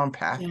found your own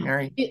path, Yeah.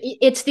 Mary.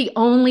 It's the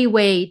only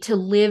way to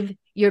live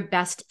your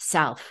best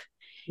self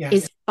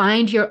is Yes.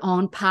 find your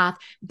own path,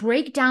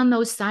 break down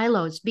those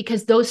silos,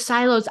 because those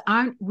silos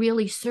aren't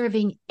really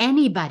serving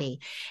anybody.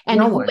 And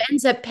No who one.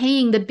 ends up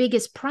paying the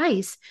biggest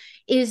price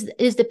is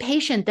the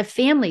patient, the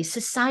family,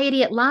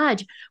 society at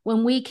large,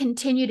 when we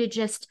continue to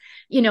just,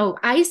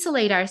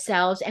 isolate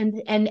ourselves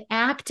and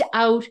act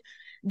out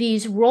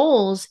these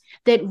roles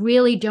that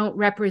really don't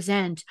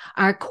represent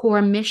our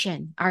core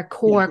mission, our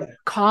core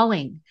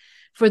calling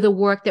for the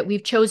work that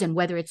we've chosen,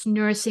 whether it's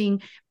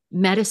nursing,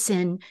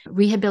 medicine,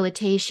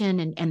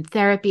 rehabilitation, and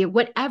therapy,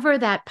 whatever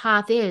that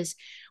path is.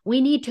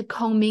 We need to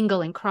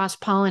commingle and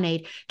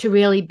cross-pollinate to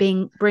really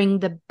bring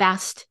the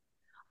best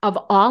of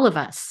all of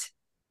us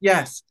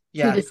Yes. to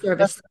Yeah. the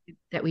service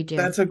that we do.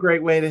 That's a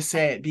great way to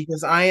say it,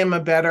 because I am a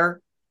better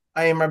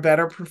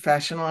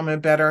professional. I'm a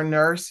better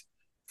nurse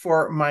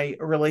for my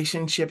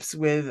relationships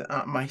with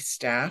my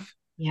staff,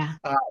 Yeah.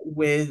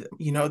 with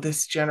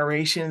this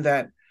generation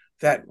that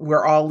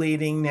we're all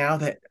leading now,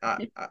 that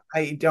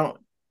I don't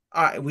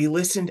we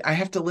listen I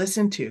have to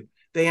listen to.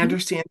 They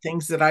understand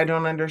things that I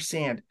don't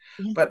understand.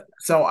 Yeah. But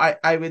so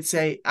I would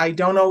say I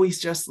don't always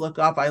just look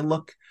up. I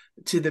look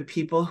to the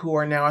people who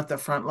are now at the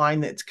front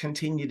line that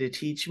continue to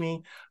teach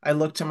me. I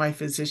look to my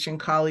physician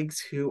colleagues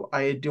who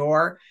I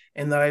adore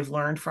and that I've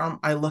learned from.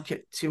 I look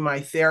to my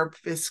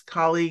therapist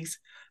colleagues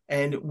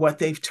and what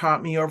they've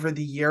taught me over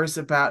the years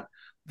about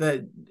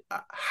the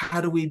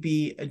how do we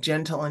be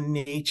gentle in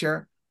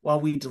nature while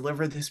we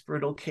deliver this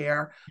brutal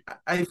care.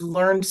 I've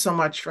learned so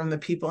much from the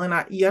people,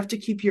 and you have to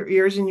keep your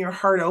ears and your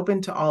heart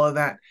open to all of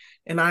that.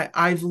 And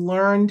I've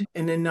learned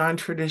in a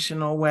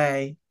non-traditional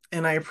way,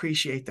 and I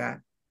appreciate that.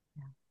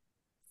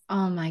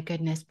 Oh my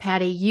goodness,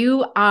 Pattie,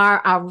 you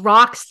are a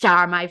rock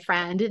star, my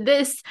friend.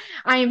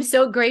 I am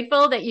so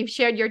grateful that you've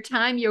shared your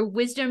time, your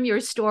wisdom, your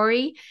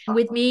story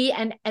with me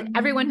and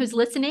everyone who's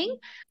listening.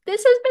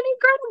 This has been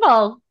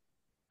incredible.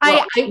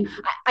 Well,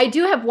 I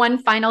do have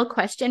one final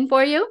question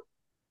for you.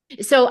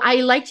 So I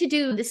like to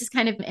do, this is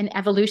kind of an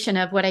evolution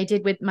of what I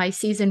did with my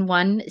season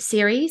 1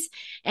 series,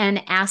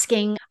 and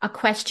asking a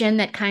question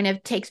that kind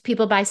of takes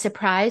people by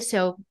surprise.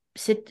 So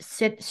sit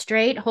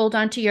straight, hold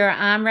on to your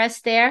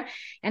armrest there.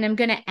 And I'm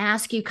going to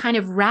ask you kind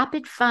of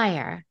rapid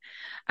fire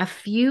a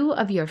few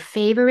of your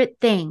favorite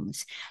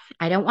things.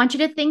 I don't want you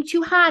to think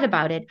too hard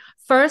about it.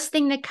 First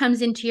thing that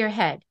comes into your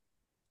head.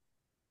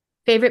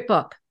 Favorite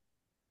book.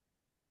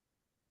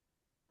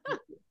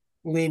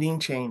 Leading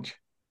Change.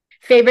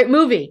 Favorite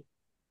movie.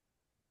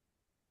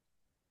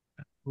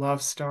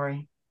 Love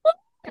Story.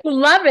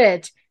 Love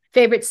it.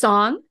 Favorite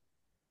song.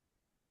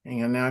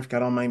 Hang on, now I've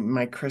got all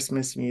my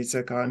Christmas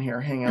music on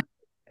here. Hang on.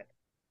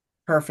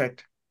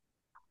 Perfect.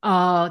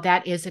 Oh,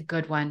 that is a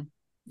good one.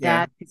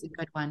 Yeah. That is a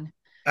good one.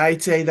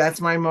 I'd say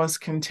that's my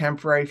most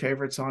contemporary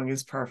favorite song,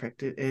 is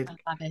Perfect. I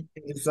love it.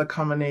 It is a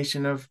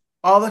combination of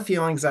all the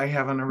feelings I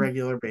have on a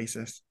regular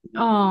basis.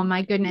 Oh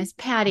my goodness,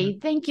 Pattie,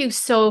 thank you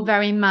so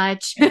very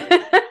much.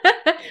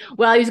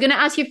 Well, I was going to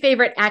ask your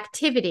favorite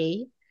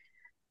activity.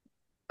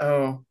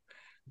 Oh,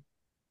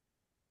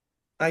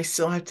 I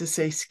still have to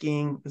say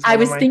skiing is I one of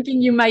was my,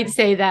 thinking you might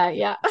say that.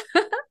 Yeah.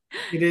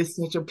 it is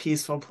such a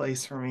peaceful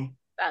place for me.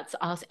 That's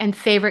awesome. And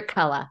favorite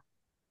color.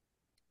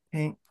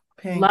 Pink.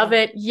 Love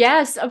it.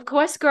 Yes, of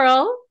course,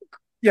 girl.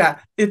 Yeah,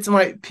 it's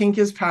my pink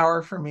is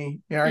power for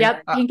me, Mary.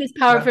 Yep, pink is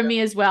power for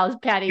me as well,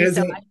 Pattie. Is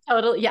so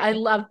it? I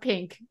love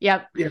pink.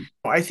 Yep. Yeah,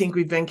 I think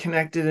we've been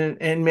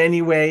connected in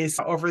many ways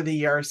over the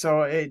years,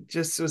 so it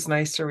just was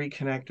nice to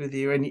reconnect with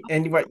you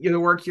and what the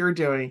work you're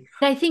doing.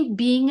 I think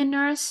being a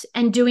nurse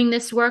and doing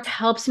this work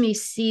helps me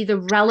see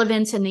the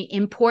relevance and the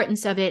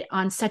importance of it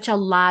on such a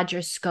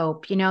larger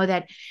scope.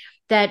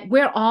 That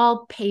we're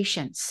all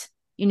patients.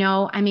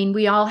 I mean,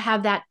 we all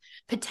have that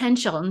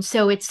potential. And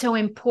so it's so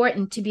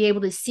important to be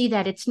able to see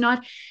that it's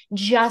not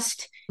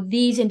just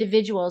these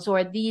individuals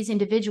or these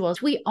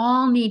individuals. We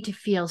all need to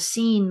feel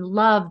seen,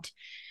 loved,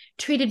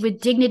 treated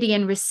with dignity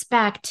and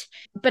respect.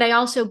 But I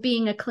also,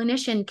 being a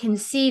clinician, can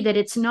see that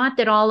it's not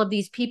that all of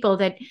these people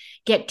that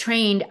get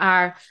trained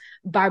are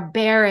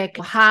barbaric,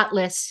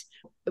 heartless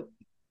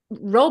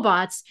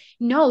robots.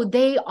 No,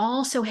 they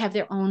also have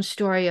their own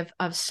story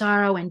of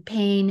sorrow and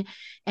pain,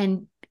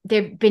 and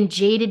they've been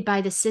jaded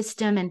by the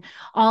system and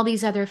all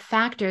these other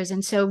factors.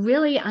 And so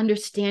really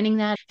understanding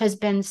that has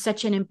been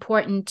such an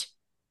important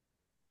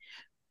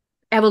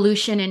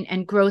evolution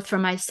and growth for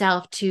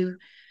myself to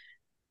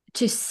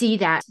see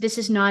that this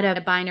is not a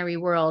binary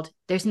world.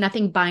 There's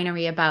nothing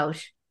binary about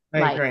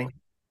life. I agree.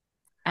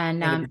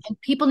 And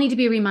people need to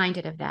be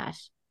reminded of that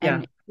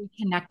and be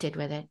connected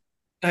with it.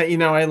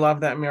 I love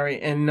that, Mary.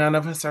 And none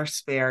of us are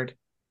spared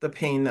the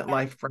pain that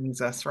life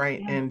brings us,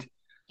 right? Yeah.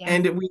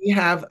 And we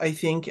have, I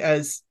think,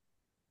 as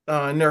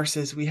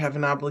nurses, we have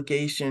an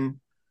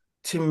obligation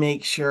to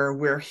make sure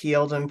we're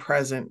healed and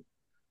present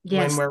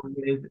when we're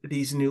with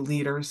these new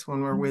leaders,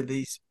 when we're with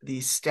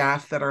these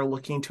staff that are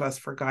looking to us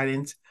for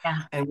guidance,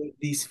 and with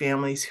these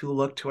families who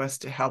look to us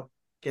to help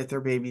get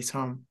their babies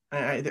home.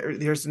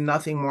 There's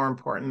nothing more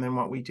important than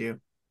what we do.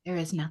 There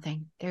is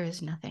nothing.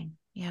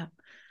 Yeah.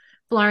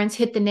 Florence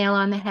hit the nail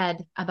on the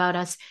head about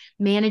us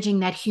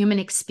managing that human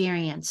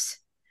experience.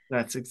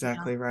 That's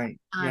exactly right.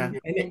 And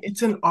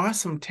it's an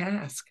awesome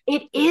task.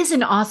 It is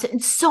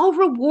it's so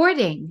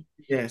rewarding.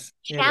 Yes.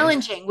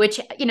 Challenging, which,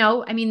 the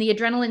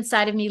adrenaline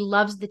side of me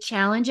loves the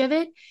challenge of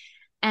it.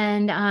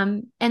 And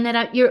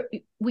that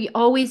we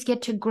always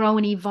get to grow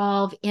and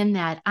evolve in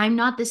that. I'm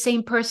not the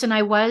same person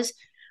I was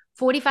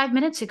 45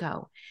 minutes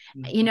ago,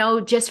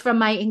 just from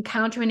my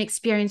encounter and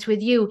experience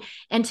with you.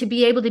 And to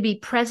be able to be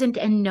present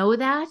and know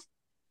that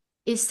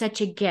is such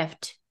a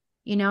gift,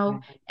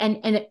 and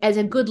as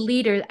a good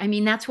leader,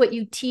 that's what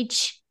you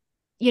teach,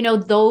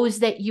 those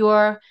that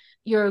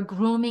you're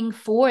grooming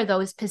for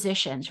those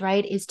positions,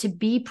 right? Is to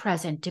be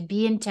present, to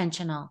be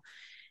intentional,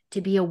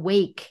 to be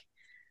awake,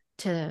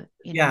 to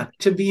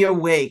be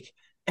awake,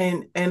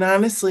 and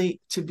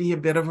honestly, to be a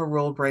bit of a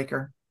rule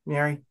breaker,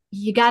 Mary.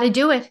 You got to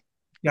do it.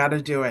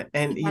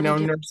 And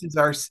nurses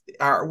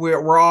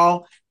we're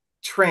all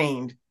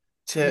trained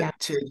to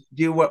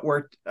do what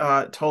we're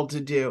told to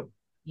do.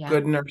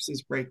 Good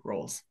nurses break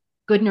rules.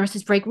 Good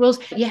nurses break rules.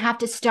 You have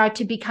to start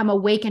to become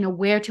awake and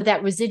aware to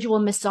that residual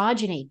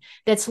misogyny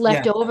that's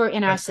left over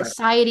in our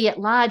society at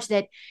large,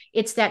 that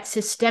it's that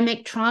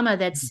systemic trauma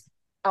that's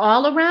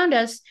all around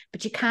us,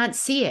 but you can't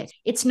see it.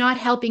 It's not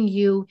helping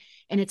you,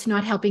 and it's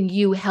not helping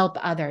you help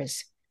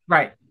others.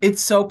 Right.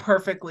 It's so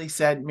perfectly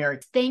said, Mary.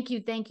 Thank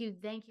you.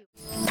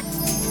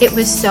 It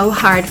was so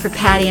hard for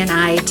Pattie and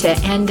I to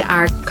end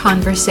our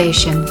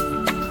conversation.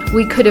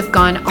 We could have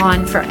gone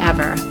on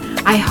forever.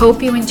 I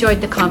hope you enjoyed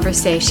the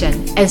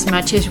conversation as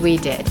much as we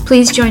did.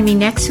 Please join me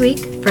next week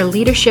for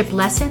leadership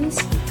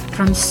lessons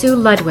from Sue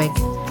Ludwig,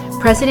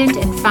 President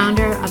and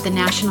founder of the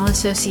National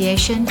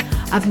Association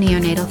of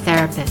Neonatal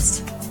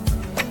Therapists.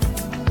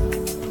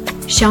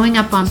 Showing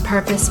up on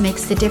purpose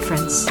makes the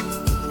difference,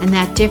 and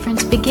that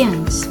difference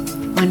begins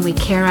when we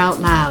care out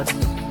loud,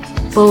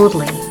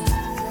 boldly,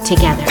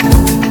 together.